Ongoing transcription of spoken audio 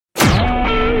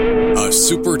a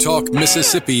Super Talk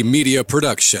Mississippi media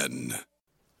production.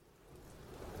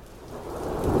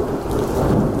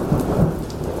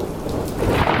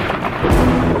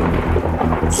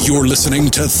 You're listening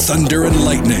to Thunder and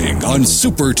Lightning on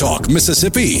Super Talk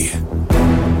Mississippi.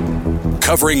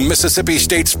 Covering Mississippi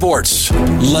State sports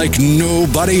like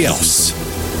nobody else.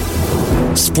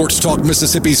 Sports Talk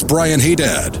Mississippi's Brian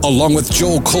Haydad, along with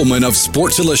Joel Coleman of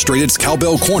Sports Illustrated's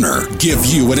Cowbell Corner, give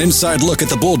you an inside look at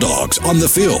the Bulldogs on the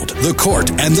field, the court,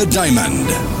 and the diamond.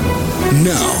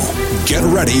 Now, get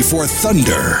ready for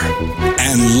Thunder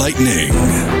and Lightning.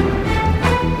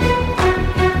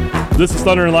 This is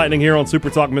Thunder and Lightning here on Super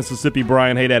Talk Mississippi.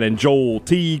 Brian Haydad and Joel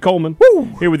T. Coleman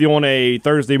here with you on a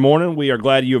Thursday morning. We are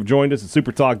glad you have joined us at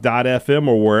supertalk.fm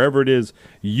or wherever it is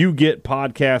you get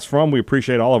podcasts from. We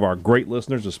appreciate all of our great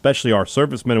listeners, especially our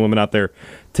servicemen and women out there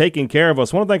taking care of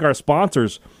us. I want to thank our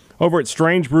sponsors over at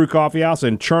Strange Brew Coffee House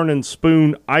and Churn and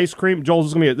Spoon Ice Cream. Joel,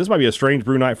 this might be a Strange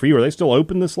Brew night for you. Are they still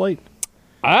open this late?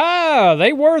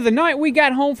 They were the night we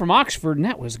got home from Oxford, and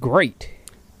that was great.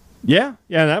 Yeah.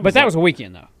 That was a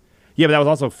weekend, though. Yeah, but that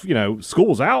was also,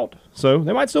 school's out, so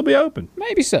they might still be open.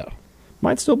 Maybe so.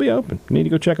 Might still be open. You need to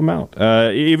go check them out.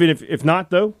 Even if not,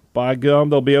 though, by gum,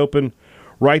 they'll be open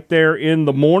right there in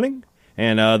the morning,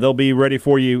 and they'll be ready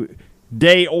for you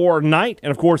day or night.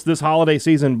 And, of course, this holiday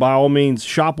season, by all means,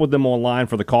 shop with them online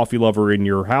for the coffee lover in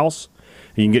your house.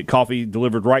 You can get coffee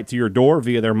delivered right to your door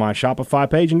via their My Shopify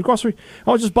page. And, of course,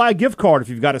 I'll just buy a gift card if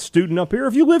you've got a student up here.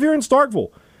 If you live here in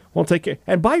Starkville, well, take care.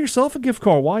 And buy yourself a gift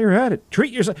card while you're at it.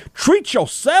 Treat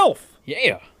yourself.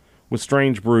 Yeah. With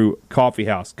Strange Brew Coffee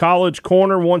House. College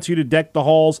Corner wants you to deck the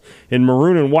halls in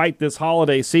maroon and white this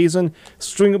holiday season.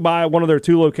 Swing by one of their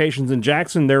two locations in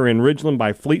Jackson. They're in Ridgeland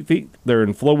by Fleet Feet. They're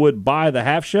in Flowood by the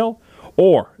Half Shell.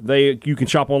 Or you can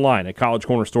shop online at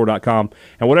collegecornerstore.com.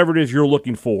 And whatever it is you're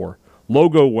looking for,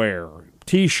 logo wear,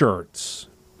 T-shirts,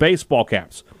 baseball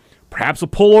caps, perhaps a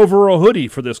pullover or a hoodie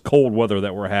for this cold weather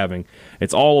that we're having.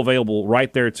 It's all available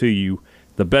right there to you.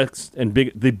 The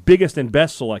biggest and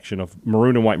best selection of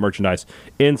maroon and white merchandise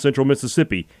in Central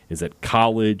Mississippi is at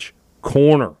College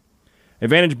Corner.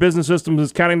 Advantage Business Systems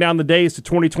is counting down the days to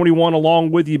 2021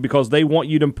 along with you because they want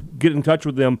you to get in touch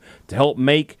with them to help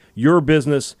make your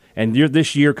business and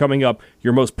this year coming up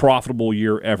your most profitable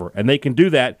year ever. And they can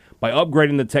do that by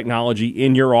upgrading the technology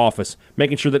in your office,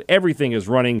 making sure that everything is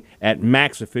running at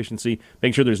max efficiency,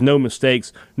 making sure there's no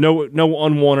mistakes, no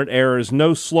unwanted errors,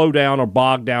 no slowdown or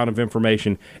bog down of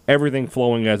information, everything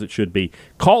flowing as it should be.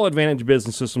 Call Advantage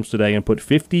Business Systems today and put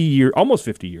almost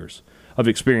 50 years of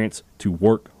experience to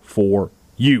work for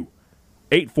you.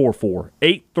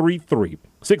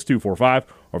 844-833-6245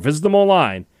 or visit them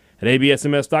online at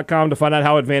absms.com to find out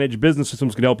how Advantage Business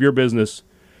Systems can help your business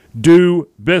do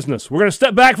business. We're going to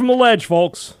step back from the ledge,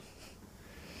 folks.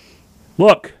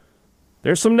 Look,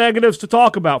 there's some negatives to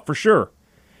talk about for sure.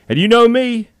 And you know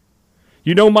me.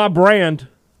 You know my brand.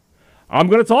 I'm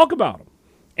going to talk about them.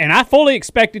 And I fully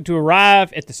expected to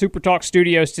arrive at the Super Talk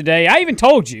studios today. I even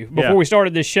told you before we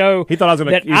started this show I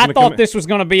thought this was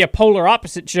going to be a polar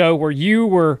opposite show where you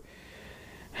were,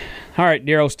 all right,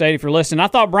 dear old state, if you're listening, I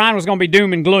thought Brian was going to be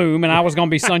doom and gloom and I was going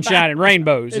to be sunshine and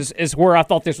rainbows is where I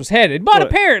thought this was headed. But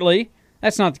apparently,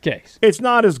 that's not the case. It's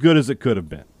not as good as it could have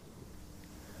been.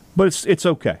 But it's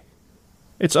okay.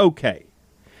 It's okay.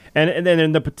 And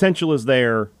then the potential is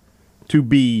there to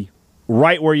be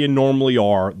right where you normally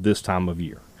are this time of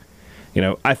year.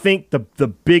 I think the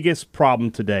biggest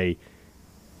problem today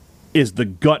is the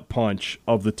gut punch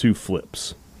of the two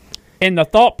flips. And the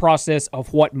thought process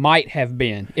of what might have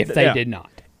been if they did not.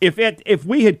 If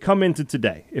we had come into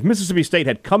today, if Mississippi State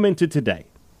had come into today,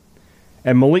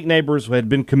 and Malik Neighbors had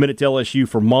been committed to LSU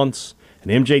for months,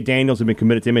 and MJ Daniels had been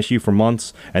committed to MSU for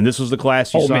months, and this was the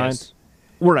class you signed. Miss.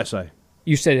 What did I say?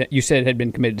 You said it had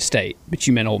been committed to State, but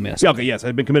you meant Ole Miss. Yeah, okay, yes, I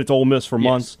had been committed to Ole Miss for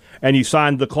months, and you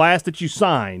signed the class that you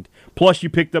signed, plus you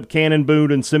picked up Cannon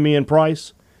Boone and Simeon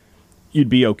Price, you'd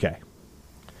be okay.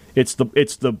 It's the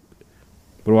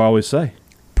what do I always say?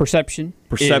 Perception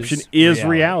is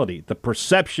reality. The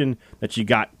perception that you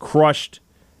got crushed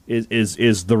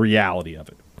is the reality of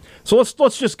it. So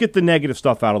let's just get the negative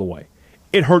stuff out of the way.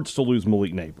 It hurts to lose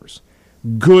Malik Neighbors.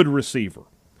 Good receiver.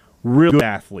 Real good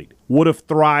athlete. Would have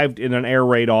thrived in an air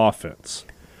raid offense.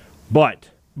 But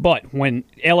when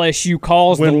LSU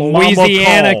calls the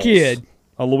Louisiana kid.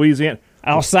 A Louisiana.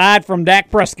 Aside from Dak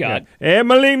Prescott. Yeah. Hey,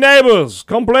 Malik Neighbors,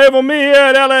 come play for me here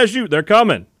at LSU. They're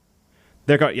coming.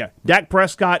 Yeah, Dak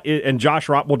Prescott and Josh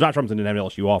Robinson didn't have an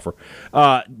LSU offer.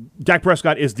 Dak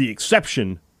Prescott is the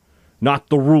exception, not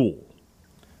the rule.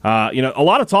 A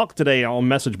lot of talk today on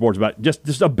message boards about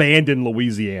just abandon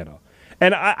Louisiana.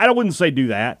 And I wouldn't say do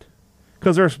that,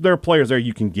 because there are players there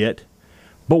you can get.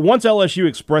 But once LSU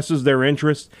expresses their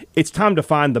interest, it's time to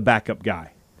find the backup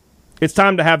guy. It's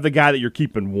time to have the guy that you're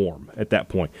keeping warm at that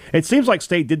point. It seems like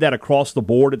State did that across the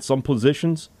board at some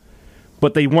positions,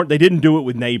 but they didn't do it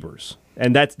with Neighbors.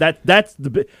 And that's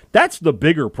the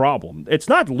bigger problem. It's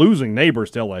not losing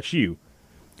Neighbors to LSU.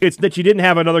 It's that you didn't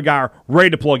have another guy ready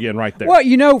to plug in right there.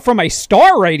 Well, from a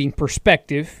star rating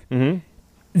perspective,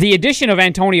 the addition of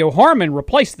Antonio Harmon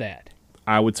replaced that.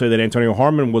 I would say that Antonio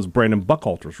Harmon was Brandon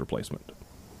Buckhalter's replacement.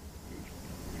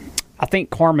 I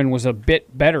think Harmon was a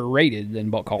bit better rated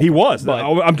than Buckhalter. He was.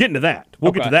 I'm getting to that.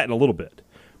 We'll get to that in a little bit.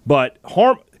 But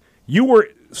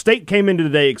State came into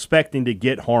today expecting to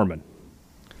get Harmon.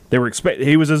 They were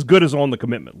he was as good as on the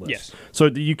commitment list. Yes. So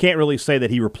you can't really say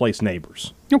that he replaced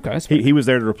Neighbors. Okay. He was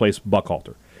there to replace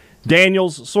Buckhalter.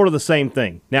 Daniels, sort of the same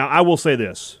thing. Now, I will say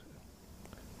this.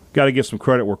 Got to give some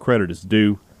credit where credit is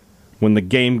due when the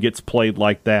game gets played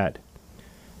like that.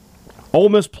 Ole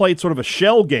Miss played sort of a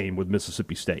shell game with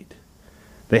Mississippi State.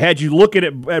 They had you looking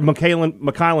at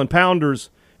McKylan Pounders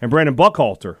and Brandon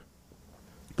Buckhalter.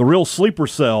 The real sleeper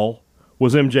cell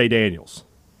was MJ Daniels.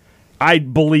 I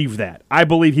believe that. I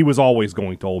believe he was always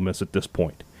going to Ole Miss at this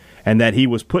point, and that he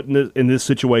was put in this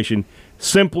situation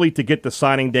simply to get the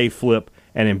signing day flip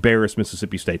and embarrass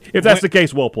Mississippi State. If that's the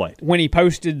case, well played. When he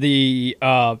posted the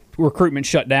recruitment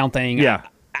shutdown thing, yeah.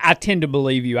 I tend to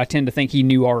believe you. I tend to think he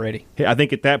knew already. I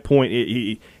think at that point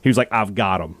he was like, I've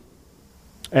got him.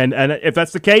 And if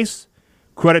that's the case,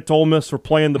 credit to Ole Miss for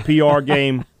playing the PR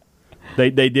game. They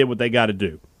did what they got to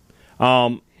do.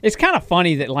 It's kind of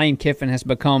funny that Lane Kiffin has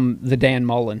become the Dan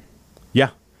Mullen. Yeah.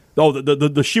 Oh,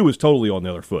 the shoe is totally on the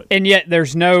other foot. And yet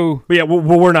there's no... But yeah,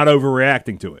 we're not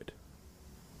overreacting to it.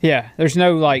 Yeah, there's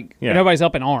no, nobody's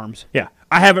up in arms. Yeah.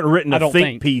 I haven't written a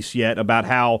think piece yet about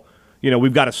how,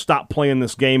 we've got to stop playing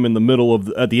this game in the middle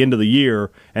at the end of the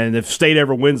year, and if State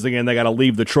ever wins again, they got to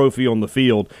leave the trophy on the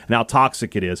field, and how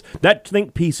toxic it is. That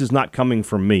think piece is not coming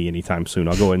from me anytime soon,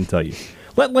 I'll go ahead and tell you.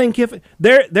 Let Lane Kiffin...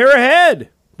 They're ahead.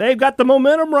 They've got the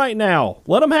momentum right now.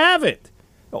 Let them have it.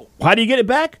 How do you get it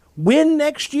back? Win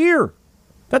next year.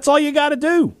 That's all you got to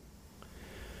do.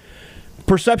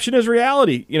 Perception is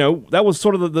reality. That was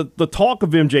sort of the talk of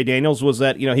MJ Daniels was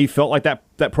that, he felt like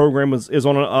that program is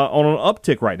on an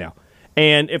uptick right now.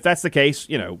 And if that's the case,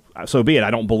 so be it.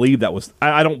 I don't believe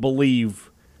I don't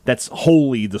believe that's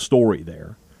wholly the story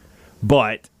there.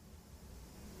 But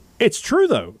it's true,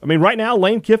 though. I mean, right now,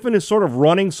 Lane Kiffin is sort of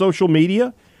running social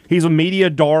media. He's a media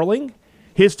darling.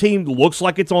 His team looks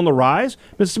like it's on the rise.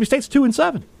 Mississippi State's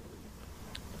 2-7.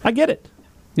 I get it.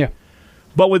 Yeah.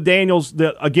 But with Daniels,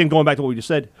 again, going back to what we just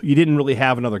said, you didn't really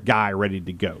have another guy ready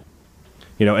to go.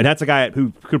 And that's a guy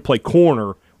who could play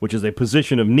corner, which is a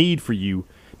position of need for you.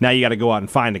 Now you got to go out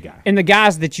and find a guy. And the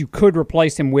guys that you could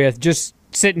replace him with, just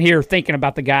sitting here thinking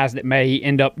about the guys that may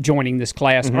end up joining this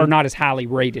class, are not as highly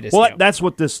rated as him. That's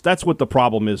what the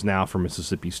problem is now for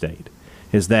Mississippi State,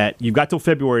 is that you've got till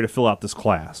February to fill out this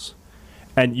class,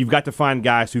 and you've got to find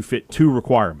guys who fit two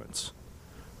requirements,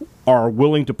 are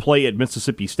willing to play at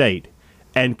Mississippi State,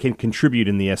 and can contribute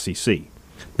in the SEC.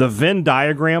 The Venn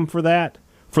diagram for that,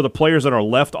 for the players that are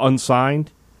left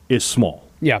unsigned, is small.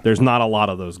 Yeah. There's not a lot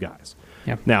of those guys.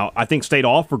 Yeah. Now, I think State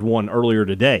offered one earlier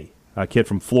today, a kid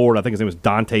from Florida. I think his name was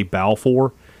Dante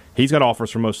Balfour. He's got offers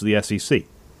from most of the SEC.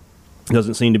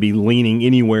 Doesn't seem to be leaning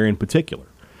anywhere in particular.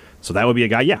 So that would be a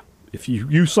guy, if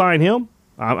you sign him,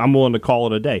 I'm willing to call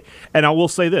it a day. And I will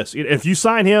say this. If you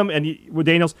sign him with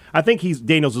Daniels, I think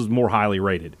Daniels is more highly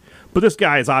rated. But this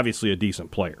guy is obviously a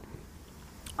decent player.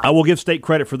 I will give State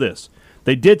credit for this.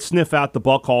 They did sniff out the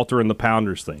Buckhalter and the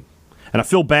Pounders thing. And I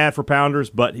feel bad for Pounders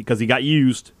because he got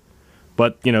used.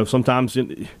 But, sometimes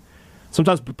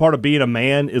part of being a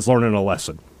man is learning a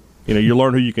lesson. You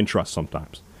learn who you can trust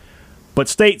sometimes. But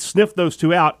State sniffed those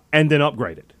two out and then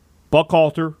upgraded.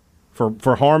 Buckhalter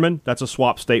for Harmon, that's a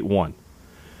swap State 1.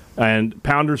 And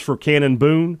Pounders for Cannon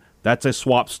Boone, that's a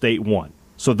swap State 1.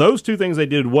 So those two things they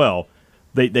did well.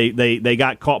 They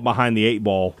got caught behind the 8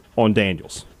 ball on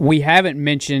Daniels. We haven't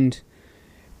mentioned,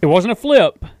 it wasn't a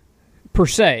flip per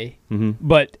se,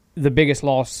 but the biggest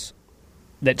loss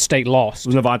that State lost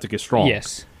was Navontae Strong.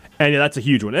 Yes. And that's a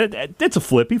huge one. It's a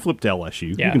flip. He flipped to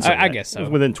LSU. Yeah, you can say I guess so. It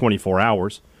was within 24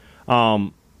 hours.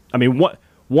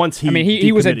 Once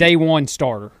he was a day one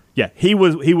starter. Yeah, he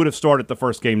would have started the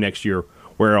first game next year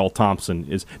where Errol Thompson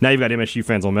is. Now you've got MSU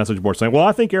fans on message board saying, well,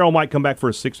 I think Errol might come back for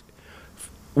a 6th.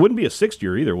 Wouldn't be a 6th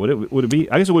year either, would it? Would it be?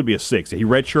 I guess it would be a 6th. He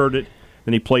redshirted,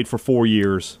 then he played for 4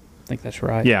 years. I think that's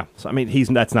right. Yeah, so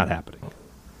that's not happening.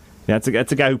 That's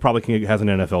a guy who probably has an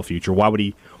NFL future. Why would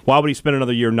he spend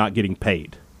another year not getting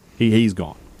paid? He's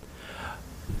gone.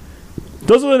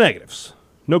 Those are the negatives.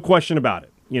 No question about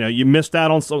it. You missed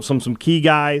out on some key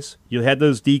guys. You had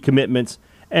those decommitments.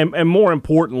 And more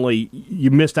importantly, you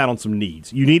missed out on some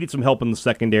needs. You needed some help in the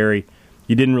secondary.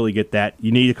 You didn't really get that.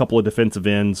 You need a couple of defensive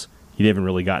ends. You haven't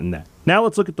really gotten that. Now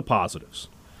let's look at the positives.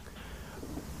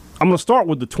 I'm going to start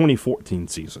with the 2014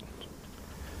 season.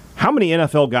 How many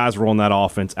NFL guys were on that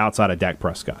offense outside of Dak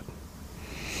Prescott?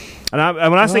 And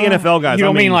when I say NFL guys, you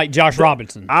don't mean like Josh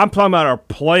Robinson. I'm talking about are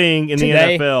playing in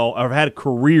today? The NFL or had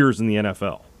careers in the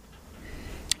NFL.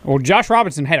 Well, Josh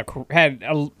Robinson had a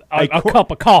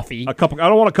cup of coffee. I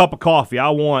don't want a cup of coffee.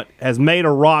 Has made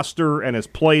a roster and has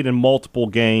played in multiple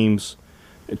games,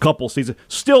 a couple seasons,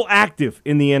 still active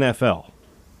in the NFL.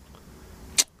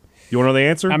 You want to know the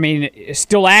answer? I mean,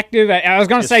 still active. I was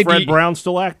going to say, Fred Brown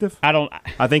still active?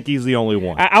 I think he's the only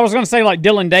one. I was going to say like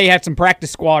Dylan Day had some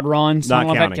practice squad runs. Not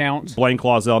counting. That counts. Blaine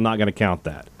Clausell, not going to count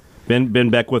that. Ben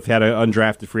Beckwith had an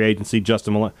undrafted free agency.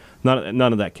 Justin Malone,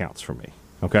 none of that counts for me.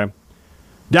 Okay.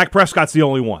 Dak Prescott's the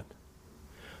only one.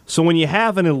 So when you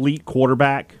have an elite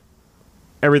quarterback,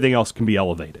 everything else can be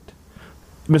elevated.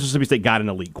 Mississippi State got an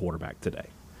elite quarterback today.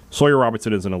 Sawyer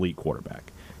Robertson is an elite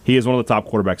quarterback. He is one of the top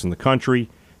quarterbacks in the country.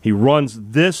 He runs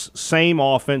this same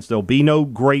offense. There'll be no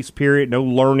grace period, no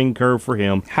learning curve for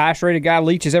him. Highest rated guy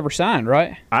Leach has ever signed,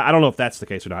 right? I don't know if that's the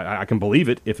case or not. I can believe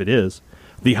it if it is.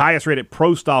 The highest rated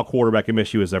pro-style quarterback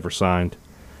MSU has ever signed.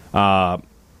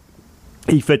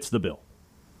 He fits the bill.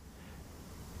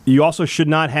 You also should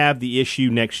not have the issue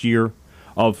next year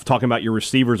of talking about your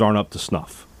receivers aren't up to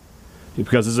snuff.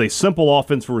 Because it's a simple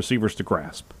offense for receivers to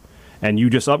grasp. And you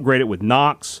just upgrade it with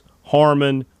Knox,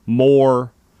 Harmon,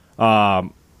 Moore.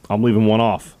 I'm leaving one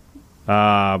off.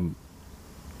 Oh,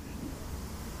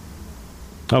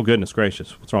 goodness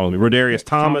gracious. What's wrong with me? Rodarius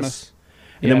Thomas.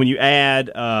 And then when you add...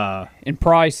 and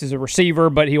Price is a receiver,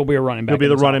 but he'll be a running back. He'll be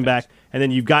the running back. And then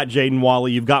you've got Jaden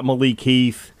Wally. You've got Malik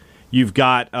Heath. You've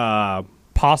got...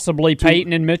 possibly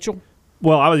Peyton and Mitchell?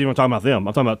 Well, I wasn't even talking about them.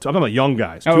 I'm talking about young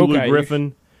guys. Tulu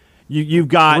Griffin. You've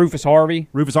got... Rufus Harvey.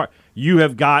 You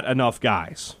have got enough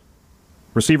guys.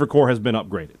 Receiver core has been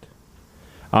upgraded.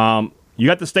 You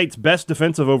got the state's best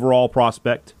defensive overall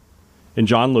prospect in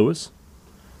John Lewis,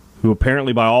 who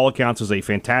apparently, by all accounts, is a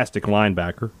fantastic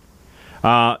linebacker.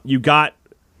 You got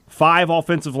 5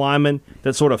 offensive linemen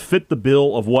that sort of fit the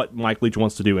bill of what Mike Leach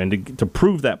wants to do. And to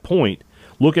prove that point,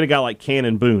 look at a guy like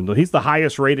Cannon Boone. He's the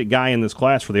highest-rated guy in this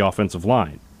class for the offensive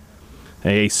line.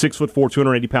 A 6'4",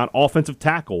 280-pound offensive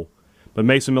tackle, but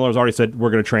Mason Miller has already said we're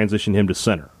going to transition him to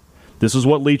center. This is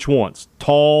what Leach wants.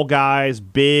 Tall guys,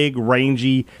 big,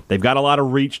 rangy. They've got a lot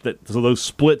of reach, so those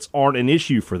splits aren't an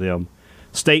issue for them.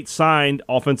 State signed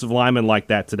offensive linemen like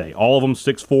that today. All of them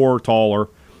 6'4" or taller.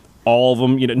 All of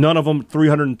them, none of them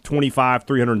 325,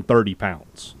 330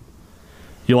 pounds.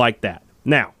 You like that.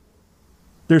 Now,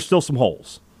 there's still some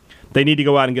holes. They need to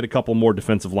go out and get a couple more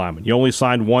defensive linemen. You only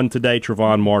signed one today,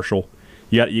 Trevon Marshall.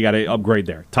 You got to upgrade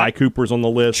there. Ty Cooper's on the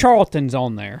list. Charlton's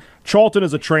on there. Charlton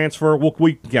is a transfer.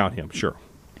 We can count him, sure.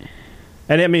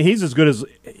 And I mean, he's as good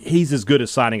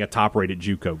as signing a top-rated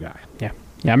JUCO guy. Yeah.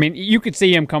 I mean, you could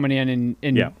see him coming in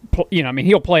and I mean,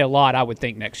 he'll play a lot, I would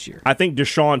think, next year. I think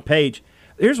Deshaun Page.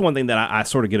 Here's one thing that I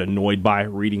sort of get annoyed by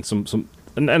reading some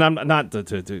and I'm not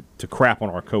to crap on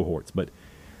our cohorts, but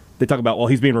they talk about, well,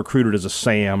 he's being recruited as a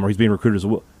Sam or he's being recruited as a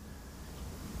Will.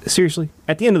 Seriously,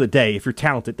 at the end of the day, if you're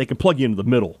talented, they can plug you into the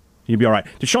middle. You'll be all right.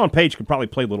 Deshaun Page could probably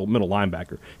play little middle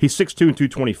linebacker. He's 6'2" and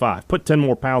 225. Put 10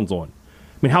 more pounds on.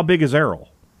 I mean, how big is Errol?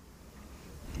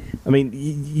 I mean,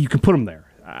 you can put him there.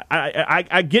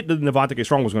 I get that Devontae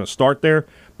Strong was going to start there,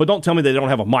 but don't tell me they don't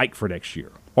have a Mike for next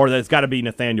year or that it's got to be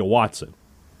Nathaniel Watson.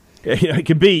 It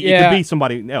could be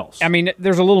somebody else. I mean,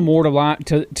 there's a little more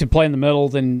to play in the middle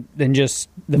than just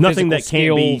the nothing that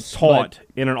skills, can't be taught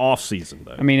in an off season,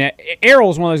 though. I mean,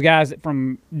 Errol's one of those guys that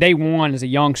from day one as a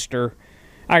youngster.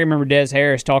 I remember Des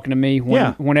Harris talking to me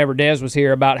whenever Des was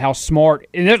here about how smart.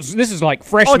 And this is like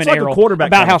freshman Errol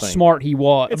about how smart he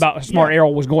was, about how smart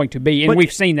Errol was going to be, and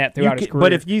we've seen that throughout his career.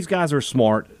 But if these guys are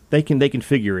smart, they can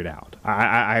figure it out.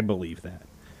 I believe that.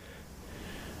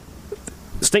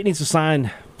 The state needs to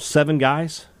sign 7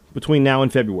 guys between now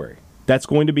and February. That's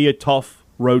going to be a tough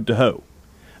road to hoe.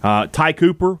 Ty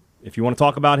Cooper, if you want to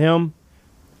talk about him,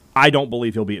 I don't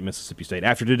believe he'll be at Mississippi State.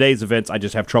 After today's events, I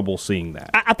just have trouble seeing that.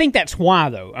 I think that's why,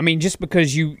 though. I mean, just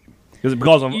because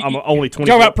because I'm only 20.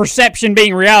 Talk about perception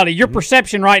being reality. Your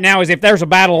perception right now is if there's a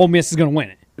battle, Ole Miss is going to win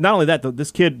it. Not only that,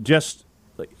 this kid just,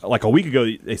 like a week ago,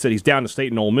 they said he's down to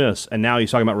State and Ole Miss, and now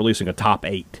he's talking about releasing a top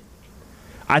 8.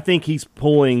 I think he's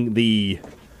pulling the,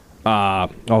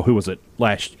 who was it?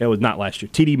 It was not last year.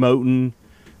 T.D. Moten,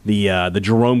 the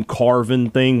Jerome Carvin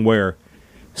thing where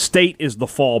State is the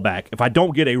fallback. If he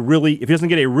doesn't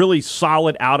get a really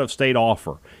solid out-of-state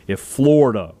offer, if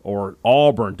Florida or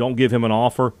Auburn don't give him an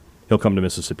offer, he'll come to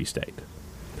Mississippi State.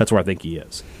 That's where I think he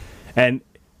is. And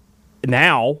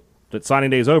now that signing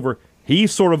day is over,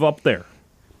 he's sort of up there.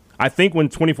 I think when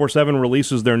 24/7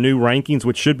 releases their new rankings,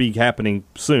 which should be happening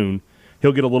soon,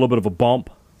 he'll get a little bit of a bump.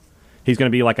 He's going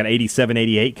to be like an 87,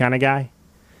 88 kind of guy.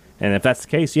 And if that's the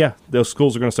case, yeah, those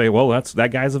schools are going to say, well,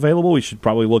 that guy's available. We should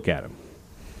probably look at him.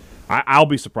 I'll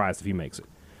be surprised if he makes it.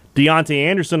 Deontay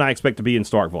Anderson, I expect to be in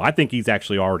Starkville. I think he's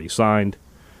actually already signed,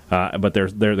 but they're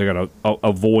going to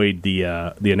avoid the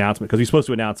announcement because he's supposed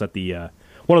to announce at the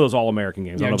one of those All-American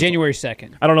games. Yeah, January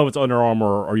 2nd. I don't know if it's Under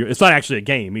Armour or it's not actually a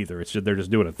game either. It's just, they're just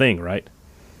doing a thing, right?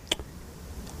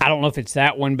 I don't know if it's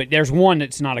that one, but there's one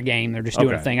that's not a game. They're just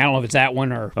doing a thing. I don't know if it's that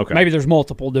one or maybe there's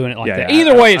multiple doing it like that.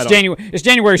 Either way, it's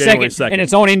January 2nd, and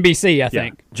it's on NBC, I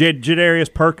think.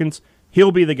 Jadarius Perkins,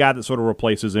 he'll be the guy that sort of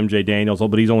replaces MJ Daniels,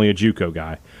 but he's only a JUCO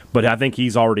guy. But I think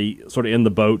he's already sort of in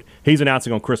the boat. He's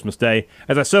announcing on Christmas Day.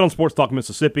 As I said on Sports Talk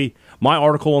Mississippi, my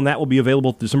article on that will be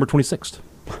available December 26th.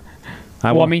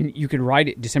 I mean, you could write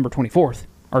it December 24th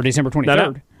or December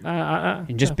 23rd.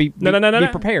 And just be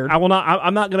prepared. I will not.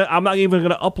 I'm not even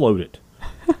going to upload it.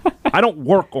 I don't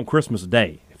work on Christmas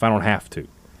Day if I don't have to,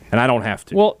 and I don't have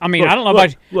to. Well, I mean, I don't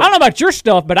know about your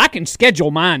stuff, but I can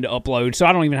schedule mine to upload, so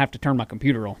I don't even have to turn my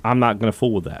computer on. I'm not going to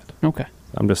fool with that. Okay.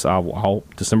 I'll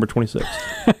December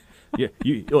 26th.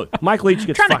 Look, Mike Leach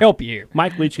gets trying to help you here.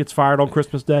 Mike Leach gets fired on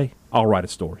Christmas Day. I'll write a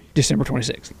story. December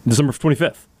 26th. December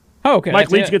 25th. Oh, okay. Mike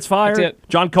Leach gets fired.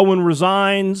 John Cohen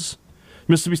resigns.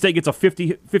 Mississippi State gets a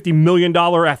 $50 million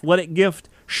athletic gift.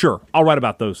 Sure, I'll write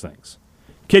about those things.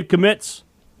 Kid commits.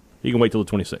 You can wait till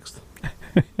the 26th.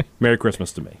 Merry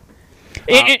Christmas to me.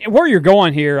 And where you're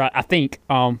going here, I think,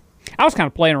 I was kind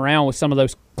of playing around with some of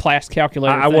those class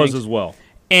calculator things. I was as well.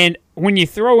 And when you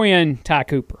throw in Ty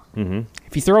Cooper,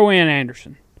 if you throw in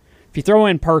Anderson, if you throw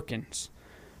in Perkins,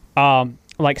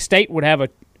 like State would have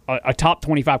a top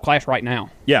 25 class right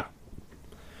now. Yeah.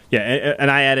 Yeah, and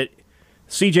I added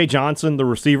C.J. Johnson, the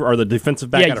receiver, or the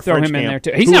defensive back out of French camp. Yeah, you throw him in there,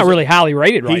 too. He's not really highly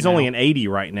rated right now. He's only an 80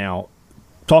 right now.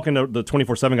 Talking to the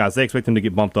 24/7 guys, they expect him to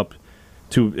get bumped up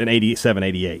to an 87,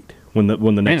 88 when the next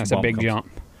bump comes. That's a big jump.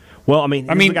 Well, I mean,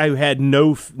 he's the guy who had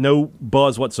no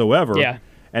buzz whatsoever. Yeah.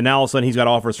 And now all of a sudden he's got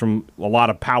offers from a lot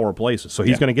of power places. So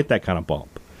he's going to get that kind of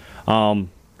bump. And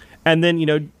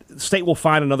then, State will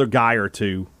find another guy or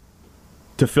two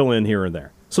to fill in here and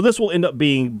there. So this will end up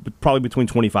being probably between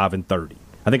 25 and 30.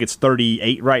 I think it's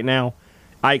 38 right now.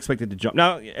 I expect it to jump.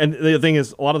 Now, and the thing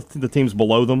is, a lot of the teams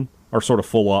below them are sort of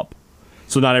full up.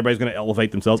 So not everybody's going to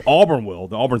elevate themselves. Auburn will.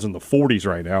 The Auburn's in the 40s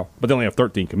right now, but they only have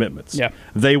 13 commitments. Yeah.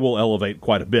 They will elevate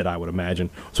quite a bit, I would imagine,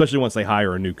 especially once they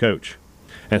hire a new coach.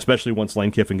 And especially once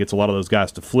Lane Kiffin gets a lot of those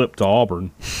guys to flip to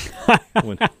Auburn.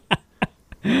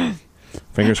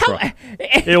 Fingers crossed.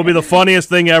 It'll be the funniest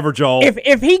thing ever, Joel.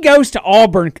 If he goes to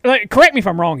Auburn, correct me if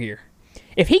I'm wrong here.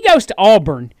 If he goes to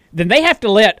Auburn, then they have to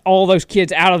let all those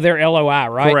kids out of their LOI,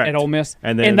 right? Correct. At Ole Miss,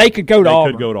 and they could go to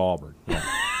Auburn. They could go to Auburn. Yeah.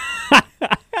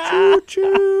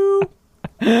 Choo-choo.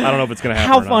 I don't know if it's going to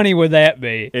happen. How funny would that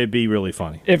be? It'd be really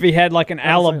funny. If he had like an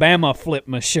Alabama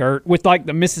Flipma shirt with like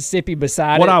the Mississippi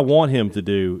beside it. What I want him to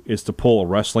do is to pull a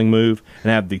wrestling move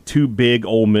and have the too big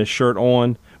Ole Miss shirt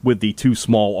on with the too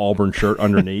small Auburn shirt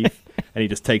underneath. And he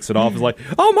just takes it off. He's like,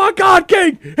 oh my God,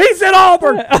 King, he's in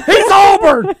Auburn. He's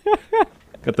Auburn.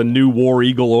 Got the new War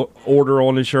Eagle order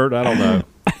on his shirt. I don't know.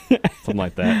 Something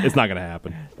like that. It's not going to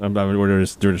happen. We're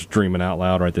just dreaming out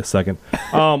loud right this second.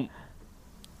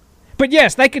 But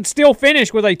yes, they could still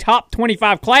finish with a top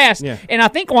 25 class. Yeah. And I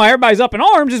think why everybody's up in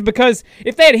arms is because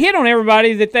if they had hit on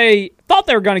everybody that they thought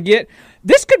they were going to get,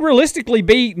 this could realistically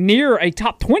be near a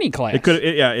top 20 class. It could,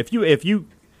 yeah. If you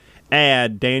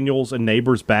add Daniels and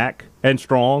Neighbors back and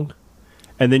Strong,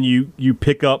 and then you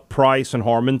pick up Price and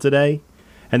Harmon today,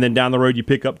 and then down the road you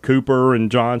pick up Cooper and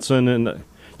Johnson, and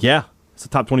it's a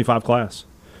top 25 class.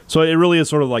 So it really is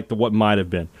sort of like what might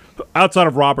have been. Outside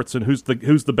of Robertson, who's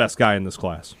the best guy in this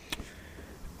class?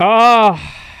 The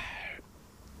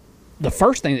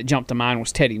first thing that jumped to mind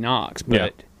was Teddy Knox,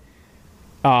 but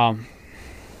trying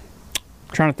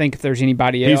to think if there's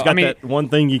anybody else. He's got that one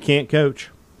thing you can't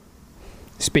coach.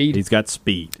 Speed. He's got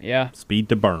speed. Yeah. Speed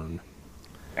to burn.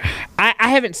 I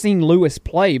haven't seen Lewis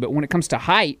play, but when it comes to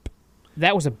hype,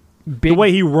 that was a big... The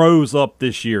way he rose up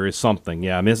this year is something,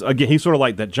 yeah. I mean, again, he's sort of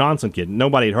like that Johnson kid.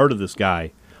 Nobody had heard of this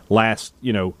guy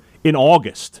in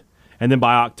August. And then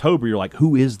by October, you're like,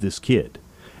 who is this kid?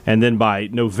 And then by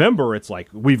November, it's like,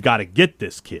 we've got to get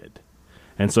this kid.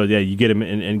 And so, you get him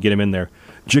and get him in there.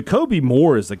 Jacoby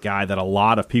Moore is the guy that a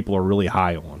lot of people are really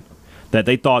high on. that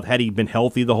they thought had he been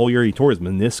healthy the whole year, he tore his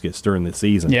meniscus during the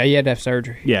season. Yeah, he had to have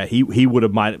surgery. Yeah, he would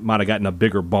have might have gotten a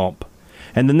bigger bump.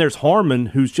 And then there's Harmon,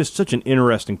 who's just such an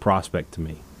interesting prospect to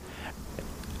me.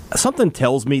 Something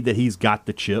tells me that he's got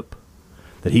the chip,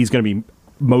 that he's going to be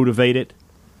motivated,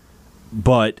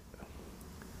 but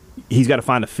he's got to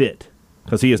find a fit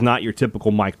because he is not your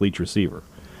typical Mike Leach receiver.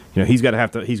 He's going to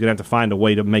have to find a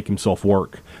way to make himself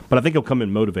work. But I think he'll come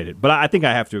in motivated. But I think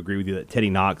I have to agree with you that Teddy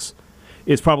Knox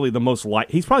is probably the most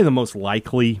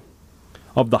likely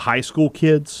of the high school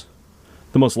kids,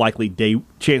 the most likely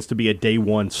chance to be a day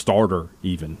one starter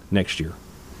even next year.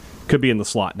 Could be in the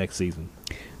slot next season.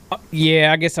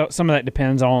 Yeah, I guess some of that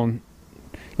depends on,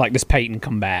 like, does Peyton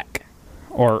come back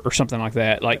or something like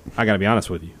that. Like, I got to be honest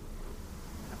with you.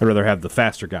 I'd rather have the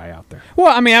faster guy out there.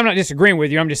 Well, I mean, I'm not disagreeing with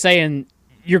you. I'm just saying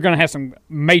you're going to have some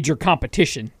major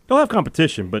competition. They'll have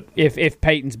competition, but if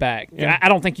Peyton's back. Yeah. I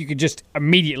don't think you could just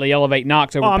immediately elevate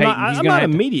Knox over Peyton. I'm not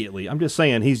immediately. I'm just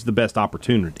saying he's the best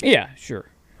opportunity. Yeah, sure.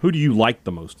 Who do you like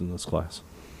the most in this class?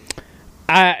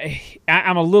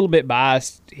 I'm a little bit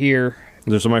biased here.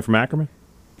 Is there somebody from Ackerman?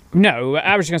 No,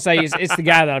 I was just going to say it's the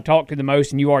guy that I've talked to the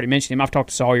most, and you already mentioned him. I've talked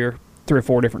to Sawyer 3 or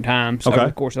 4 different times over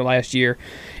the course of the last year,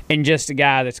 and just a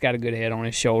guy that's got a good head on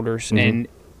his shoulders. Mm-hmm. And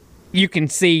you can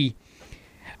see,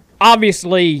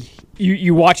 obviously,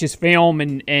 you watch his film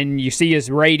and you see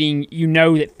his rating, you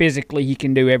know that physically he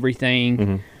can do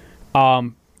everything. Mm-hmm.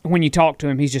 When you talk to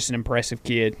him, he's just an impressive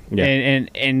kid. Yeah.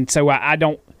 And so I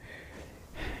don't –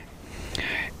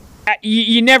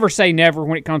 you never say never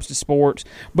when it comes to sports,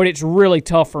 but it's really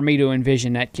tough for me to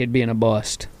envision that kid being a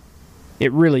bust.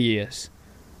 It really is.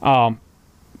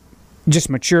 Just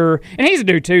mature. And he's a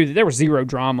dude, too, there was zero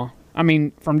drama. I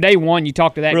mean, from day one, you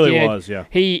talk to that really kid. Was, yeah.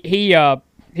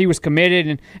 He was committed,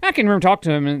 and I can remember talking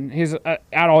to him, and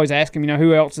I'd always ask him,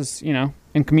 who else is,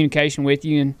 in communication with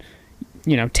you,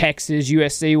 and, Texas,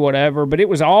 USC, whatever. But it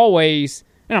was always,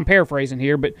 and I'm paraphrasing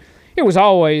here, but it was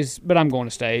always, but I'm going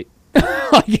to state.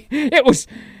 It was,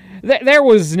 there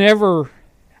was never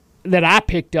that I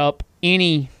picked up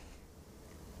any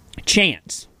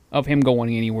chance of him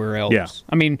going anywhere else. Yeah.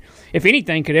 I mean, if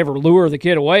anything could ever lure the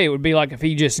kid away, it would be like if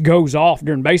he just goes off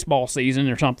during baseball season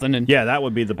or something. And yeah, that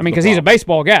would be because he's a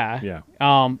baseball guy. Yeah.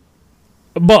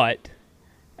 But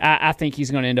I think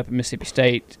he's going to end up at Mississippi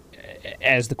State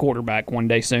as the quarterback one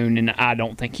day soon, and I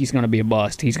don't think he's going to be a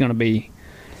bust. He's going to be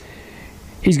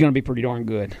pretty darn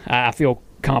good. I feel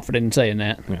confident in saying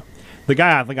that. Yeah. The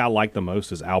guy I think I like the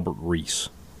most is Albert Reese,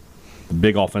 the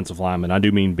big offensive lineman. I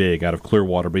do mean big, out of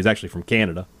Clearwater, but he's actually from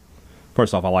Canada.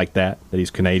 First off, I like that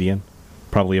he's Canadian.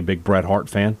 Probably a big Bret Hart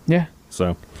fan. Yeah.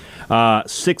 So,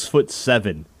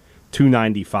 6'7",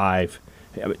 295,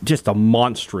 just a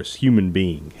monstrous human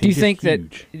being. Do you think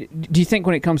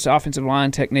when it comes to offensive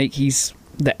line technique, he's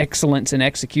the excellence in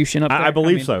execution up there? I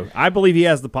believe so. I believe he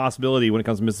has the possibility when it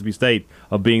comes to Mississippi State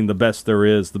of being the best there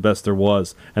is, the best there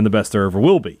was, and the best there ever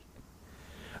will be.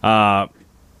 A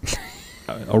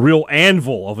real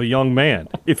anvil of a young man,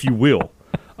 if you will.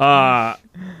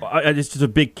 It's just a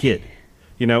big kid,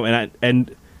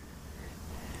 and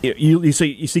you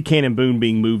see Cannon Boone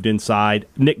being moved inside.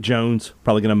 Nick Jones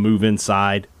probably going to move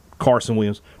inside. Carson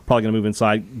Williams probably going to move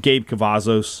inside. Gabe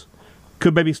Cavazos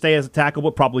could maybe stay as a tackle,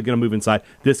 but probably going to move inside.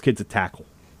 This kid's a tackle.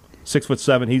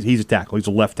 6'7", he's a tackle. He's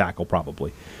a left tackle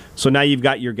probably. So now you've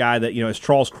got your guy that, as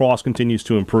Charles Cross continues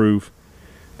to improve,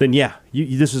 then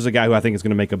this is a guy who I think is going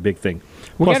to make a big thing.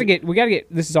 We got to get.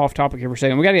 This is off topic here for a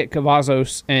second. We got to get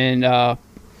Cavazos and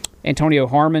Antonio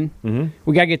Harmon. Mm-hmm.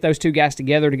 We got to get those two guys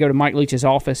together to go to Mike Leach's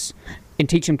office and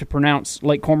teach him to pronounce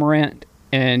Lake Cormorant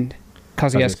and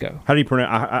Kosciuszko. How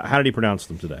did he pronounce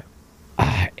them today?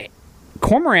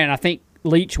 Cormorant, I think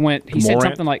Leach went. He said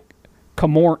something like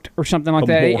Comort or something like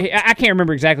that. I can't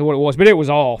remember exactly what it was, but it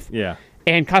was off. Yeah.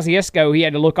 And Kosciuszko, he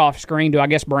had to look off screen to, I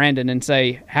guess, Brandon and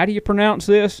say, "How do you pronounce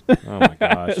this?" Oh my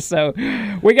gosh! So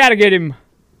we got to get him.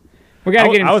 We got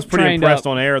to get him. I was pretty impressed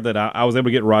up on air that I was able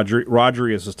to get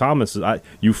Rodriguez Thomas.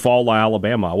 Eufaula,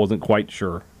 Alabama. I wasn't quite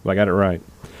sure, but I got it right.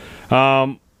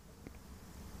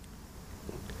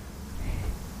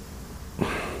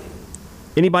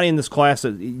 Anybody in this class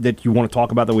that you want to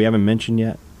talk about that we haven't mentioned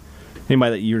yet?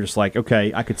 Anybody that you're just like,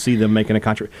 okay, I could see them making a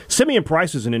contract. Simeon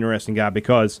Price is an interesting guy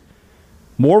because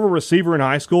more of a receiver in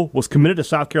high school, was committed to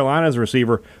South Carolina as a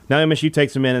receiver. Now MSU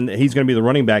takes him in, and he's going to be the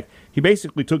running back. He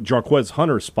basically took Jarquez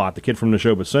Hunter's spot, the kid from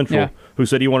Neshoba Central, who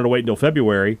said he wanted to wait until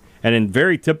February. And in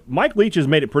Mike Leach has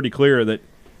made it pretty clear that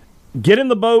get in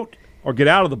the boat or get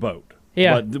out of the boat.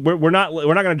 Yeah, but we're not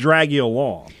going to drag you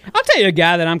along. I'll tell you a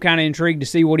guy that I'm kind of intrigued to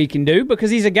see what he can do because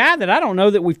he's a guy that I don't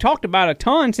know that we've talked about a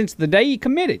ton since the day he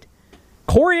committed.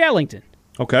 Corey Ellington.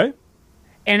 Okay.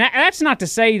 And that's not to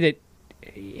say that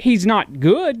he's not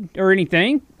good or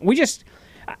anything.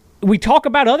 We talk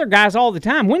about other guys all the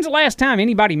time. When's the last time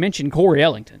anybody mentioned Corey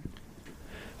Ellington?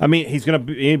 I mean, he's going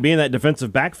to be in that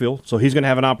defensive backfield, so he's going to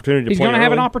have an opportunity to play. He's going to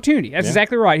have an opportunity. That's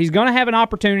exactly right. He's going to have an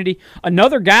opportunity.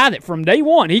 Another guy that from day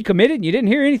one he committed and you didn't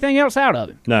hear anything else out of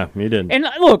him. No, you didn't. And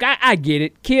look, I get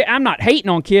it. I'm not hating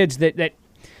on kids that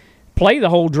play the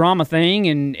whole drama thing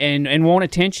and want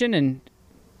attention. And,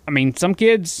 I mean, some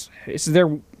kids, it's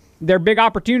their big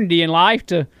opportunity in life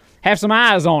to have some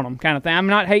eyes on them kind of thing. I'm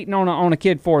not hating on a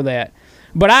kid for that.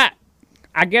 But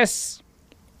I guess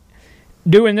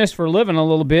doing this for a living a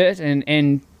little bit,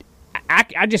 and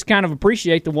I just kind of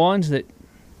appreciate the ones that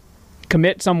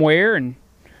commit somewhere and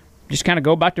just kind of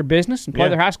go about their business and play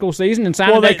their high school season and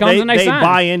sign when the day comes and they sign. They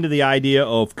buy into the idea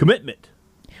of commitment.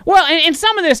 Well, and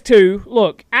some of this, too,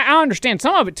 look, I understand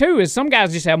some of it, too, is some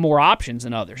guys just have more options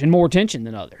than others and more attention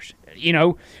than others. You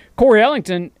know, Corey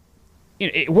Ellington,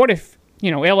 what if,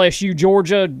 LSU,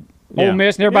 Georgia, Ole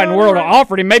Miss, and everybody in the world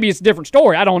offered him? Maybe it's a different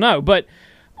story. I don't know. But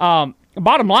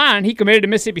bottom line, he committed to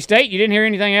Mississippi State. You didn't hear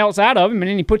anything else out of him,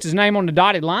 and then he puts his name on the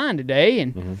dotted line today.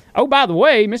 And, oh, by the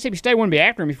way, Mississippi State wouldn't be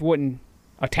after him if he wasn't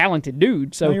a talented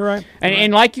dude. So, you're right.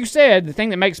 And like you said, the thing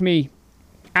that makes me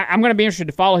I'm going to be interested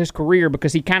to follow his career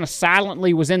because he kind of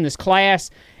silently was in this class,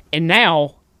 and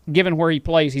now, given where he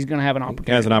plays, he's going to have an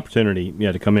opportunity. He has an opportunity,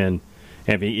 to come in.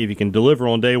 And if he can deliver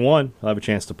on day one, he'll have a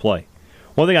chance to play.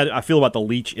 One thing I feel about the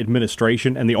Leach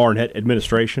administration and the Arnett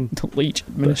administration. The Leach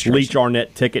administration. The Leach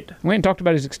Arnett ticket. We haven't talked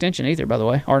about his extension either, by the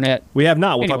way, Arnett. We have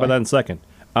not. We'll talk about that in a second.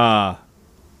 But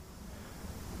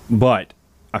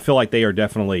I feel like they are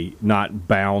definitely not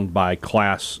bound by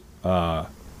class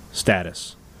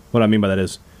status. What I mean by that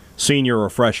is senior or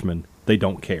freshman, they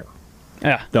don't care.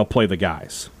 Yeah. They'll play the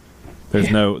guys.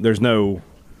 There's no,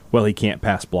 well, he can't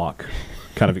pass block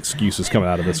kind of excuses coming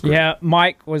out of this group. Yeah,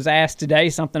 Mike was asked today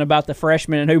something about the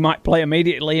freshmen and who might play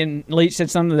immediately, and Leach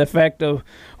said something to the effect of,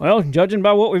 well, judging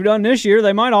by what we've done this year,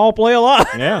 they might all play a lot.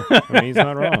 Yeah, I mean, he's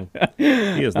not wrong.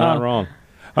 He is not wrong.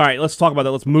 All right, let's talk about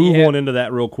that. Let's move on into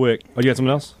that real quick. Oh, you got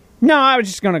something else? No, I was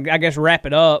just going to, I guess, wrap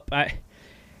it up.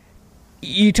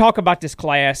 You talk about this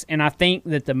class, and I think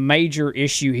that the major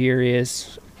issue here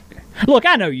is, look,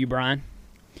 I know you, Brian.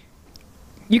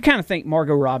 You kind of think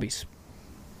Margot Robbie's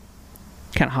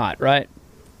kind of hot, right?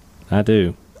 I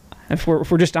do. If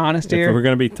we're just honest here. If we're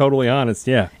going to be totally honest,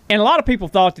 yeah. And a lot of people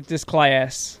thought that this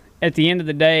class, at the end of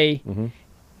the day,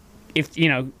 if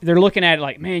they're looking at it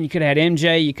like, man, you could have had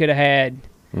MJ, you could have had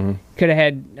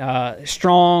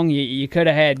Strong, you could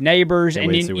have had Neighbors,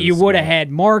 and then you would have had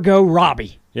Margot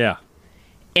Robbie. Yeah.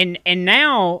 And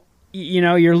now,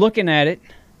 you're looking at it,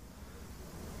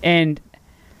 and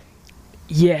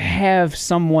you have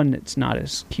someone that's not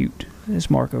as cute as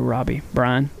Margot Robbie,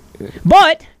 Brian.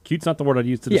 But cute's not the word I'd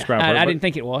use to describe her. I didn't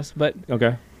think it was, but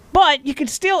okay. But you could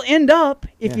still end up,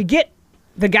 if you get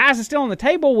the guys that's still on the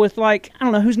table with, like, I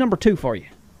don't know, who's number 2 for you?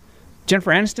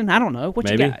 Jennifer Aniston? I don't know. What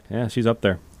Maybe. You got? Yeah, she's up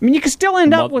there. I mean, you could still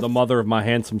end up with the mother of my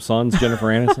handsome sons, Jennifer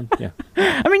Aniston.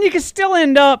 Yeah. I mean, you could still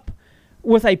end up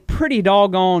with a pretty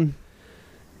doggone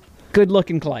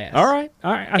good-looking class. All right.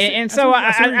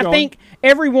 I think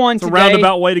everyone it's today... a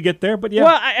roundabout way to get there, but yeah.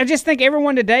 Well, I just think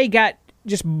everyone today got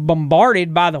just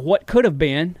bombarded by the what could have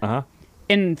been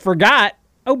and forgot,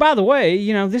 oh, by the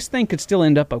way, this thing could still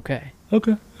end up okay.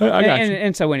 Okay. I got you.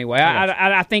 And so anyway,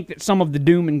 I think that some of the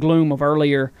doom and gloom of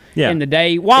earlier in the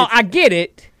day, while I get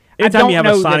it, anytime you have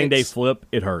a signing day flip,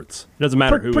 it hurts. It doesn't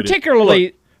matter who particularly, it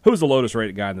is. Look, who's the lowest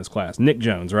rated guy in this class? Nick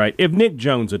Jones, right? If Nick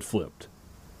Jones had flipped,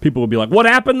 people would be like, what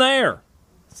happened there?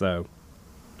 So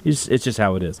it's just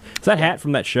how it is. Is that hat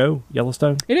from that show,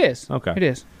 Yellowstone? It is. Okay. It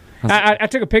is. I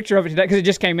took a picture of it today because it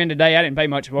just came in today. I didn't pay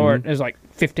much for it. It was like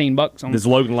 $15 on. Does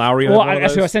Logan Lowry? Well,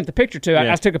 that's who I sent the picture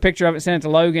to. I took a picture of it, sent it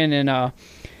to Logan, and I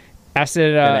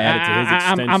said,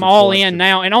 I'm all in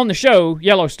now. And on the show,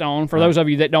 Yellowstone, for those of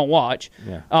you that don't watch,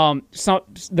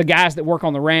 the guys that work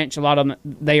on the ranch, a lot of them,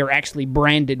 they are actually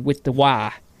branded with the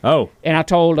Y. Oh. And I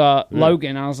told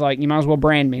Logan, I was like, you might as well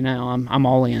brand me now. I'm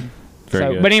all in.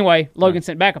 Very good. But anyway, Logan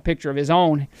sent back a picture of his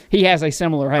own. He has a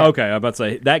similar hat. Okay, I was about to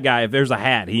say, that guy, if there's a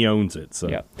hat, he owns it. So.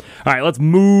 All right, let's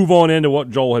move on into what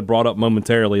Joel had brought up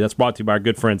momentarily. That's brought to you by our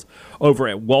good friends over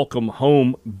at Welcome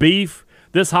Home Beef.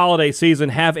 This holiday season,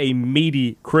 have a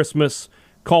meaty Christmas.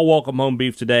 Call Welcome Home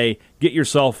Beef today. Get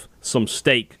yourself some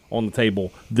steak on the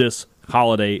table this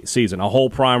holiday season. A whole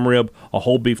prime rib, a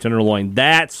whole beef tenderloin.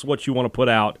 That's what you want to put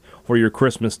out for your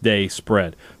Christmas Day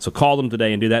spread. So call them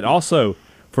today and do that. Also,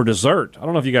 for dessert, I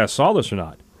don't know if you guys saw this or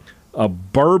not, a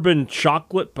bourbon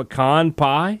chocolate pecan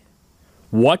pie.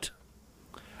 What?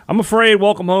 I'm afraid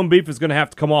Welcome Home Beef is going to have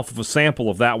to come off of a sample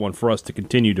of that one for us to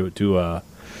continue to do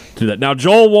that. Now,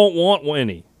 Joel won't want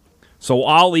any, so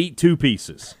I'll eat 2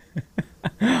 pieces.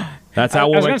 That's how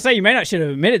I was going to say, you may not should have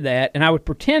admitted that, and I would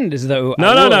pretend as though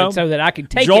No. so that I could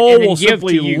take Joel it and then will give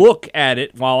simply to you. look at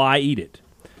it while I eat it.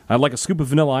 I'd like a scoop of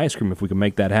vanilla ice cream if we can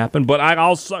make that happen. But I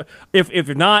also, if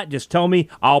not, just tell me.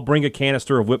 I'll bring a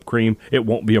canister of whipped cream. It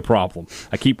won't be a problem.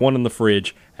 I keep one in the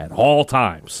fridge at all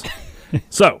times.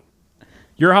 So,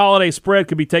 your holiday spread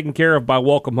could be taken care of by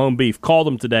Welcome Home Beef. Call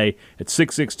them today at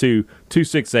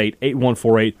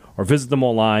 662-268-8148 or visit them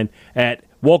online at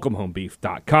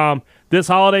welcomehomebeef.com. This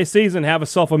holiday season, have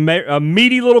yourself a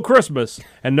meaty little Christmas,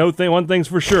 and one thing's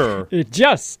for sure. It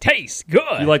just tastes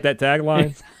good. You like that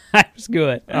tagline? That's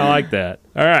good. I like that.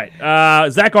 All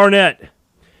right. Zach Arnett.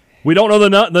 We don't know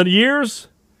the years,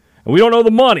 and we don't know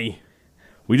the money.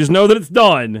 We just know that it's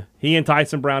done. He and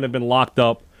Tyson Brown have been locked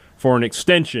up for an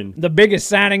extension. The biggest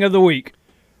signing of the week.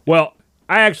 Well,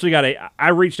 I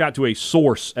reached out to a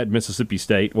source at Mississippi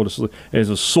State. Well,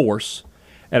 as a source.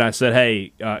 And I said,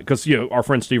 hey, because our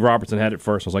friend Steve Robertson had it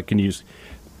first. I was like, can you use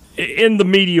in the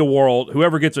media world,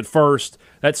 whoever gets it first,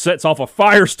 that sets off a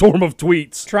firestorm of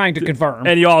tweets. Trying to confirm.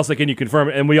 And you all say, can you confirm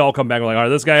it? And we all come back and we're like, all right,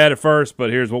 this guy had it first,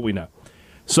 but here's what we know.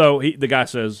 So the guy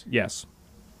says, yes.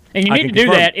 And you need to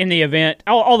do that in the event.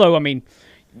 Although, I mean,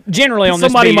 generally on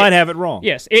this somebody might have it wrong.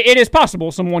 Yes, it is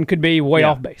possible someone could be way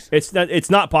off base. It's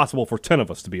not possible for 10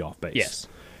 of us to be off base. Yes.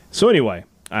 So anyway,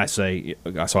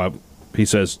 he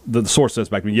says, the source says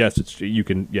back to me, yes, you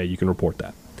can report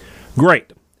that.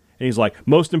 Great. And he's like,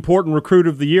 most important recruit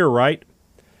of the year, right?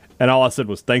 And all I said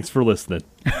was, thanks for listening.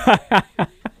 Because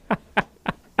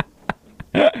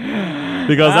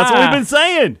that's what we've been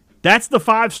saying. That's the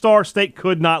 5-star State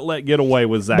could not let get away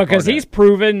with Zach Because Arnett. He's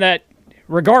proven that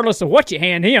regardless of what you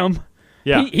hand him,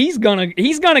 he's gonna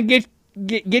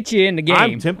get you in the game.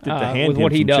 I'm tempted to hand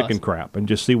him some chicken crap and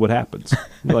just see what happens.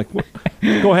 You're like,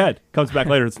 go ahead. Comes back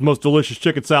later. It's the most delicious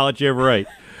chicken salad you ever ate.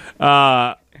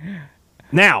 Now.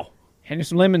 Hand you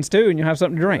some lemons, too, and you'll have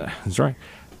something to drink. That's right.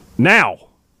 Now,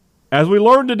 as we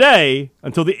learned today,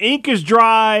 until the ink is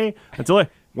dry,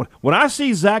 when I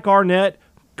see Zach Arnett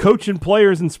coaching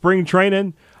players in spring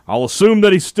training, I'll assume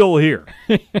that he's still here.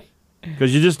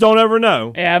 Because you just don't ever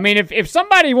know. Yeah, I mean, if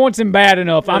somebody wants him bad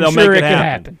enough, I'm sure it can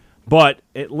happen. But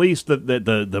at least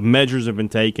the measures have been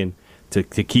taken to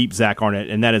keep Zach Arnett,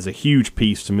 and that is a huge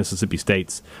piece to Mississippi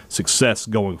State's success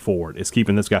going forward. It's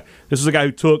keeping this guy. This is a guy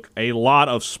who took a lot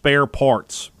of spare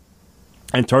parts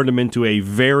and turned them into a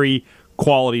very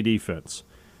quality defense.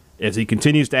 As he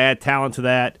continues to add talent to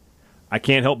that, I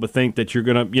can't help but think that you're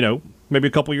going to, maybe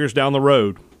a couple years down the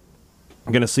road,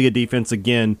 going to see a defense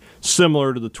again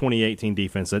similar to the 2018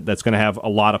 defense that's going to have a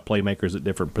lot of playmakers at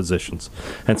different positions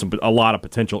and a lot of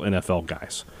potential NFL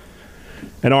guys.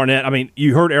 And Arnett, I mean,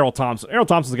 you heard Errol Thompson. Errol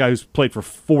Thompson's the guy who's played for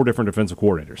 4 different defensive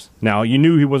coordinators. Now, you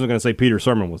knew he wasn't going to say Peter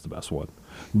Sirmon was the best one.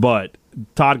 But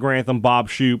Todd Grantham, Bob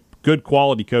Shoop, good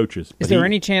quality coaches. Is there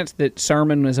any chance that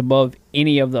Sirmon is above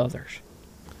any of the others?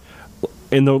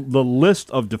 In the list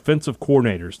of defensive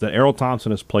coordinators that Errol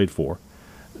Thompson has played for,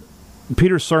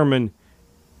 Peter Sirmon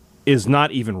is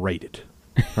not even rated.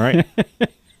 All right?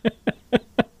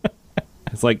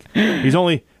 It's like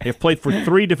they've played for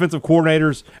 3 defensive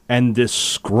coordinators and this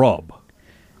scrub.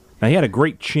 Now, he had a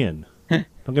great chin. Don't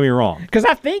get me wrong. Because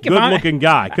I think good-looking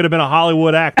guy. Could have been a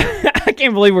Hollywood actor. I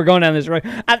can't believe we're going down this road.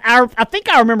 I think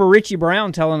I remember Richie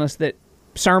Brown telling us that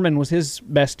Sirmon was his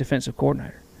best defensive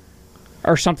coordinator.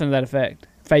 Or something to that effect.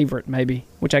 Favorite, maybe.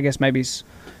 Which I guess maybe is...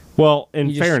 Well,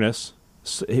 in fairness,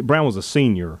 Brown was a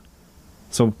senior.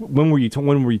 So when were you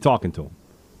talking to him?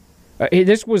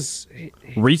 This was...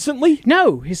 Recently?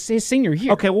 No, his senior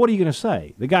year. Okay, what are you going to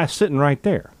say? The guy's sitting right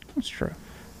there. That's true.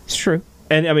 It's true.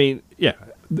 And, I mean, yeah,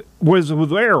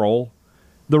 with Errol,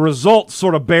 the results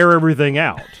sort of bear everything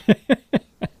out.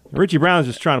 Richie Brown's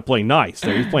just trying to play nice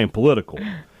there. He's playing political.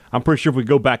 I'm pretty sure if we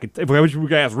go back, if we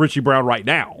could ask Richie Brown right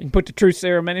now. And put the truth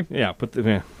serum in him? Yeah.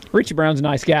 Richie Brown's a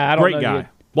nice guy. Great guy.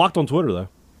 Blocked on Twitter, though.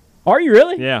 Are you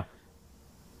really? Yeah.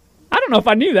 I don't know if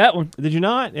I knew that one. Did you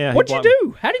not? Yeah. What'd you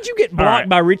do? How did you get blocked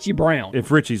by Richie Brown?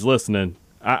 If Richie's listening,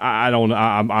 I don't.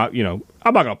 I'm not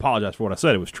going to apologize for what I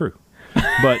said. It was true,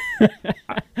 but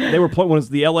they were playing. When it was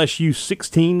the LSU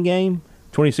 16 game,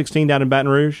 2016 down in Baton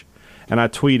Rouge, and I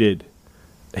tweeted,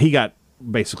 he got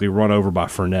basically run over by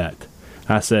Fournette.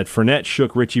 I said Fournette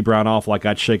shook Richie Brown off like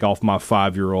I'd shake off my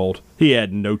 5-year-old. He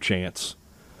had no chance,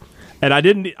 and I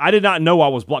did not know I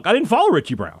was blocked. I didn't follow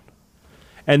Richie Brown.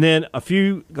 And then a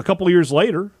couple of years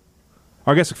later,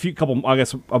 or I guess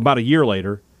about a year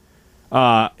later,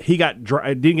 he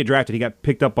didn't get drafted. He got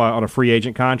picked up on a free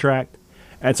agent contract,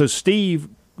 and so Steve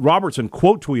Robertson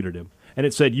quote tweeted him, and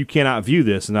it said, "You cannot view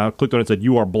this." And I clicked on it and said,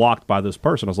 "You are blocked by this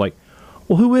person." I was like,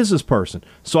 well, who is this person?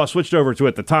 So I switched over to,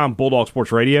 at the time, Bulldog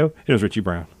Sports Radio. It was Richie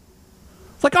Brown.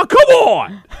 It's like, oh, come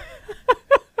on!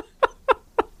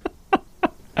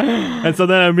 And so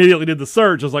then I immediately did the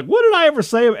search. I was like, what did I ever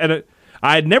say? And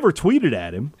I had never tweeted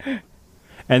at him.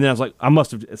 And then I was like, I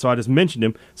must have. So I just mentioned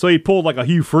him. So he pulled like a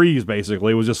Hugh Freeze,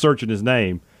 basically. Was just searching his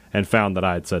name and found that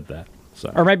I had said that.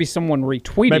 So or maybe someone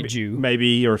retweeted you.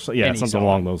 Maybe, or something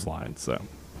along those lines. So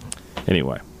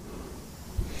anyway.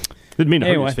 Didn't mean to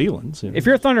hurt his feelings. If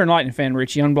you're a Thunder and Lightning fan,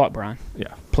 Richie, unblock Brian.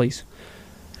 Yeah. Please.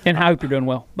 And I hope you're doing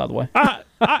well, by the way.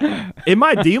 In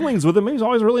my dealings with him, he's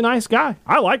always a really nice guy.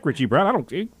 I like Richie Brown.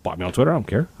 He block me on Twitter. I don't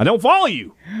care. I don't follow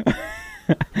you.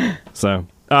 So,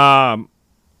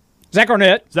 Zach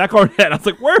Arnett. I was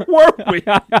like, where were we?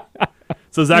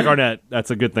 So Zach Arnett,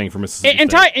 that's a good thing for Mississippi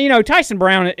State. And Tyson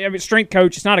Brown, strength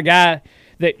coach, is not a guy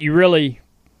that you really,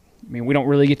 we don't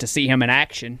really get to see him in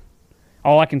action.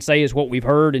 All I can say is what we've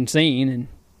heard and seen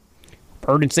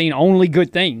only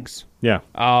good things. Yeah.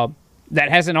 That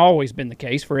hasn't always been the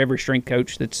case for every strength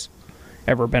coach that's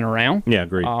ever been around. Yeah,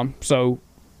 agreed. So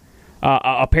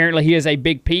apparently he is a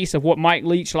big piece of what Mike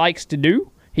Leach likes to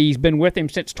do. He's been with him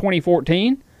since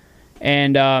 2014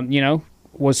 and,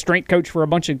 was strength coach for a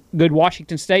bunch of good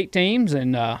Washington State teams.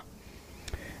 And a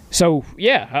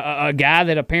guy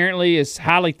that apparently is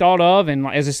highly thought of. And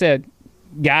as I said,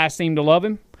 guys seem to love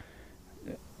him.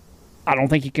 I don't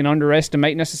think you can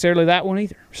underestimate necessarily that one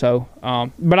either. So,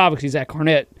 but obviously Zach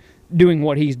Arnett doing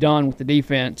what he's done with the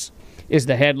defense is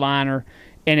the headliner,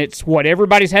 and it's what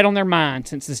everybody's had on their mind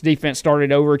since this defense started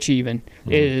overachieving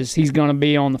is he's going to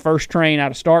be on the first train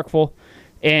out of Starkville,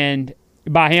 and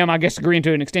by him, I guess, agreeing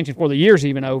to an extension before the year's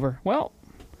even over. Well,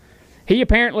 he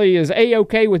apparently is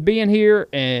A-okay with being here,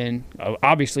 and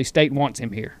obviously State wants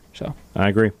him here. So I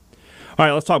agree. All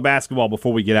right, let's talk basketball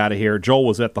before we get out of here. Joel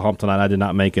was at the Hump tonight. I did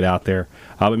not make it out there.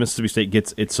 But Mississippi State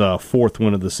gets its fourth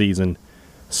win of the season,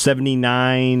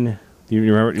 79. Do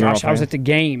you remember? Gosh, I was at the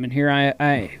game, and here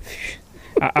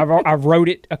I wrote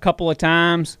it a couple of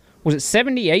times. Was it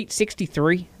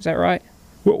 78-63? Is that right?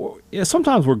 Well, yeah,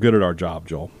 sometimes we're good at our job,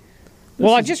 Joel.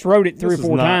 I just wrote it three or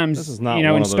four times. This is not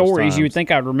in stories you would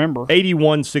think I'd remember.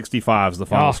 81-65 is the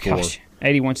final score. Gosh,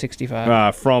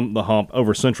 81-65. From the Hump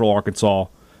over Central Arkansas.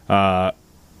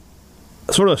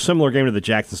 Sort of a similar game to the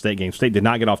Jackson State game. State did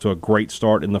not get off to a great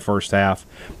start in the first half,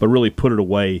 but really put it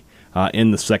away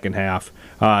in the second half.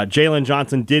 Jalen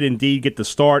Johnson did indeed get the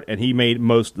start, and he made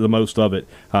the most of it.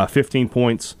 15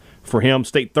 points for him.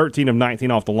 State 13 of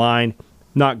 19 off the line.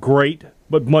 Not great,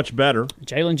 but much better.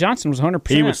 Jalen Johnson was 100%.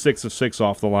 He was 6 of 6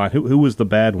 off the line. Who was the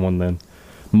bad one then?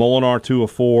 Molinar 2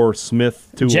 of 4, Smith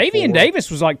 2 of 4. Javian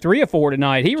Davis was like 3 of 4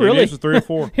 tonight. He Davis was 3 of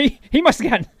 4. he must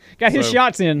have got his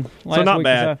shots in last week. So not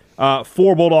bad.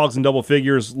 4 Bulldogs in double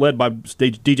figures, led by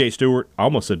DJ Stewart. I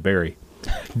almost said Barry.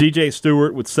 DJ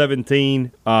Stewart with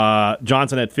 17.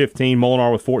 Johnson had 15.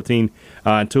 Molinar with 14.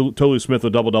 And Tolu Smith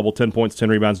with double-double, 10 points, 10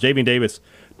 rebounds. Javian Davis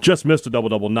just missed a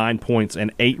double-double, 9 points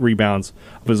and 8 rebounds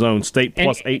of his own. State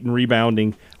plus 8 in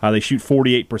rebounding. They shoot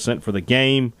 48% for the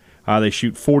game. They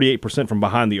shoot 48% from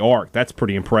behind the arc. That's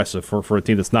pretty impressive for a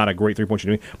team that's not a great three-point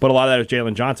shooting. But a lot of that is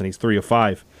Jalen Johnson. He's 3 of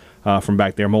 5 from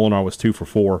back there. Molinar was 2 for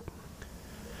 4.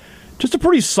 Just a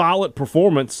pretty solid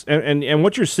performance. And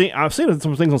what you're seeing, I've seen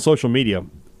some things on social media.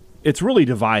 It's really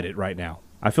divided right now.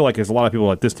 I feel like there's a lot of people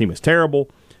like this team is terrible,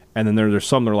 and then there's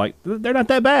some that are like, they're not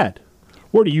that bad.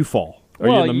 Where do you fall? Are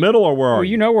you in the middle, or where are you? Well,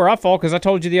 you know where I fall, because I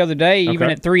told you the other day,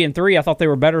 even at 3-3, I thought they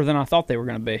were better than I thought they were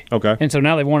going to be. Okay. And so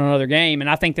now they've won another game, and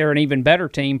I think they're an even better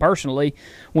team, personally,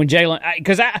 when Jalen –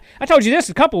 because I told you this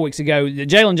a couple of weeks ago, that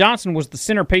Jalen Johnson was the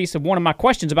centerpiece of one of my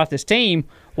questions about this team.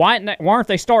 Why aren't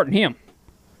they starting him?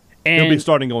 And he'll be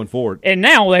starting going forward. And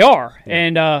now they are. Yeah.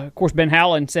 And, of course, Ben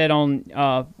Howland said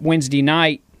on Wednesday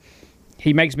night,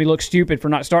 he makes me look stupid for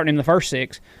not starting him the first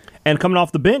 6. And coming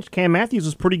off the bench, Cam Matthews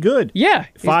was pretty good. Yeah.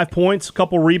 5 points, a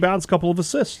couple rebounds, a couple of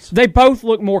assists. They both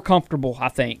look more comfortable, I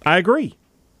think. I agree.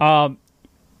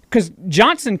 Because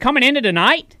Johnson coming into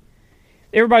tonight,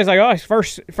 everybody's like, oh, his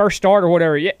first start or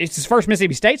whatever. Yeah, it's his first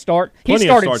Mississippi State start. He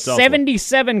started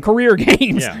 77 career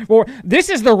games. Yeah. This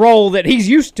is the role that he's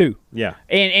used to. Yeah.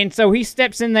 And so he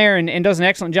steps in there and does an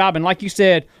excellent job. And like you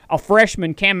said, a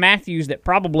freshman, Cam Matthews, that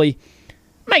probably –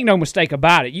 make no mistake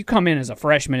about it, you come in as a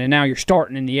freshman and now you're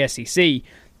starting in the SEC,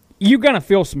 you're going to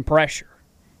feel some pressure.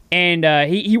 And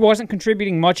he wasn't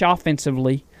contributing much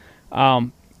offensively.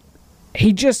 Everybody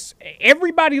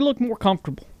looked more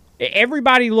comfortable.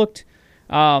 Everybody looked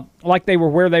like they were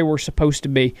where they were supposed to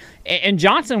be. And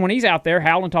Johnson, when he's out there,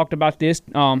 Howland talked about this,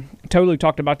 Tolu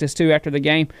talked about this too after the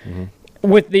game. Mm-hmm.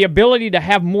 with the ability to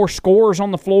have more scorers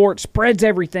on the floor, it spreads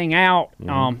everything out.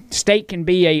 State can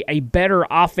be a better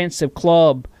offensive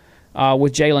club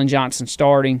with Jalen Johnson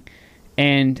starting.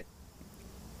 And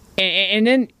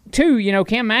then, too,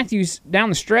 Cam Matthews down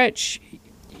the stretch,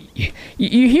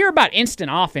 you hear about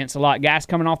instant offense a lot, guys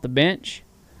coming off the bench.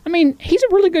 I mean, he's a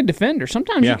really good defender.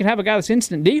 Sometimes you can have a guy that's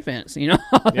instant defense, Yeah.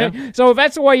 So if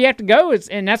that's the way you have to go,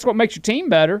 and that's what makes your team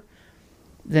better,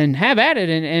 then have at it.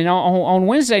 And on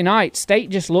Wednesday night, State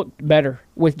just looked better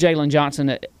with Jalen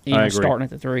Johnson starting at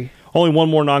the 3. Only one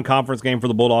more non-conference game for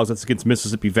the Bulldogs. That's against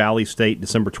Mississippi Valley State,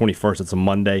 December 21st. It's a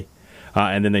Monday.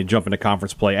 And then they jump into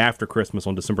conference play after Christmas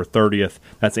on December 30th.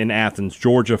 That's in Athens,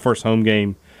 Georgia. First home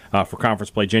game for conference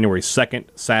play, January 2nd,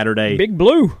 Saturday. Big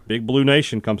Blue. Big Blue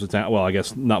Nation comes to town. Well, I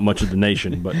guess not much of the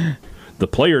nation, but the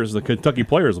Kentucky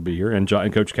players will be here, and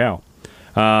Coach Cal.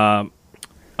 Man,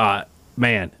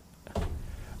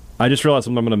 I just realized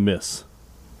something I'm going to miss.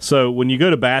 So when you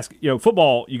go to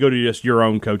football, you go to just your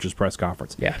own coach's press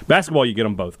conference. Yeah. Basketball, you get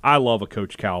them both. I love a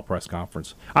Coach Cal press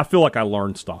conference. I feel like I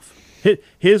learned stuff.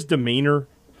 His demeanor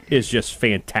is just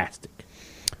fantastic.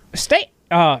 State.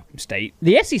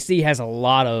 The SEC has a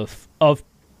lot of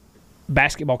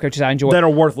basketball coaches I enjoy that are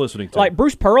worth listening to. Like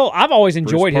Bruce Pearl, I've always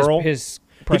enjoyed his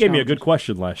press He gave me a good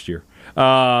question last year.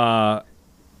 I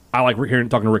like talking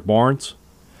to Rick Barnes,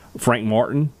 Frank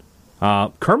Martin.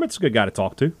 Kermit's a good guy to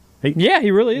talk to. He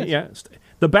really is. Yeah,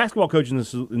 the basketball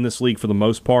coaches in this league, for the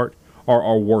most part,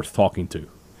 are worth talking to.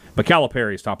 But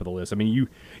Calipari is top of the list. I mean,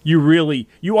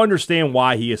 you understand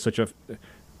why he is such a.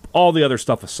 All the other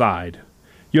stuff aside,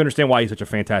 you understand why he's such a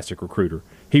fantastic recruiter.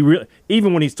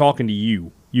 Even when he's talking to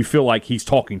you, you feel like he's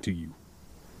talking to you,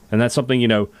 and that's something you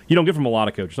don't get from a lot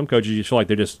of coaches. Some coaches you feel like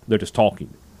they're just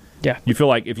talking. Yeah, you feel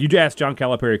like if you ask John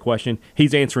Calipari a question,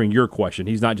 he's answering your question.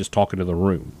 He's not just talking to the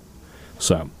room.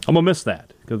 So I'm gonna miss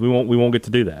that because we won't get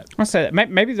to do that. I'll say that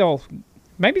maybe they'll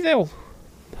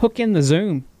hook in the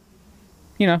Zoom.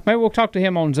 Maybe we'll talk to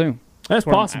him on Zoom. That's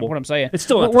possible. What I'm saying. It's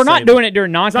still we're not doing it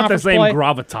during non-conference play. It's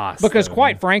not the same gravitas. Because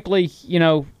quite frankly,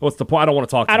 what's the point? I don't want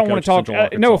to talk to the coach at Central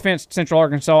Arkansas. No offense to Central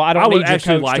Arkansas. I would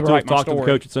actually like to talk to the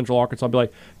coach at Central Arkansas. I'd be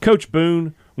like, Coach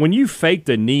Boone, when you faked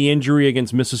a knee injury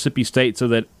against Mississippi State so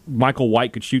that Michael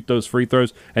White could shoot those free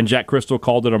throws, and Jack Crystal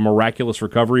called it a miraculous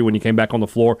recovery when you came back on the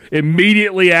floor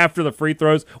immediately after the free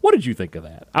throws, what did you think of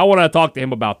that? I want to talk to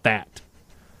him about that.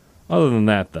 Other than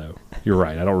that, though, you're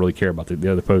right. I don't really care about the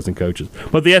other opposing coaches.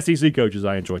 But the SEC coaches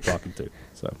I enjoy talking to.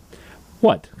 So,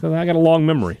 what? Because I got a long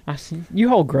memory. I see. You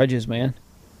hold grudges, man.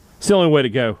 It's the only way to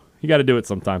go. You got to do it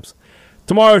sometimes.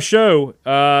 Tomorrow's show,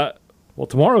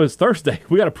 tomorrow is Thursday.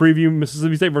 We got to preview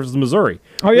Mississippi State versus Missouri.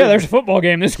 Oh, yeah, there's a football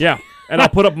game this week. Yeah, and I'll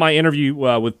put up my interview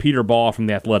with Peter Baugh from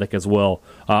The Athletic as well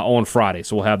on Friday,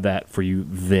 so we'll have that for you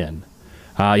then.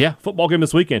 Football game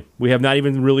this weekend. We have not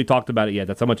even really talked about it yet.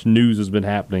 That's how much news has been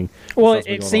happening. Well,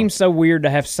 it seems so weird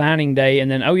to have signing day and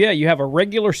then, you have a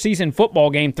regular season football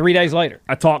game 3 days later.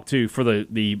 I talked to, for the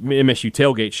MSU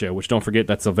Tailgate Show, which don't forget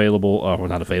that's available,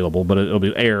 not available, but it'll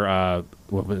be air,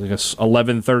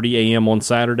 11:30 a.m. on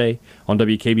Saturday on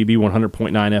WKBB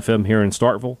 100.9 FM here in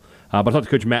Starkville. But I talked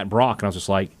to Coach Matt Brock, and I was just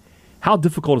like, how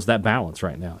difficult is that balance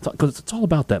right now? Because it's all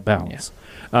about that balance.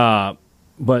 Yeah.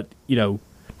 But,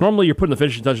 normally you're putting the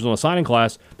finishing touches on a signing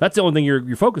class. That's the only thing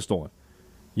you're focused on.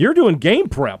 You're doing game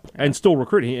prep and still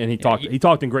recruiting. And he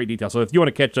talked in great detail. So if you want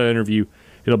to catch that interview,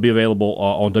 it'll be available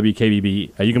on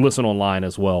WKBB. You can listen online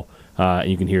as well,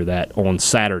 and you can hear that on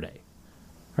Saturday.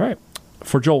 All right.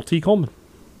 For Joel T. Coleman,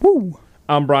 woo!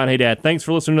 I'm Brian Haydad. Thanks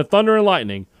for listening to Thunder and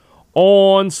Lightning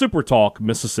on Super Talk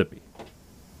Mississippi.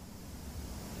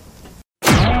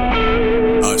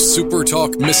 A Super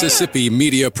Talk Mississippi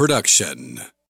media production.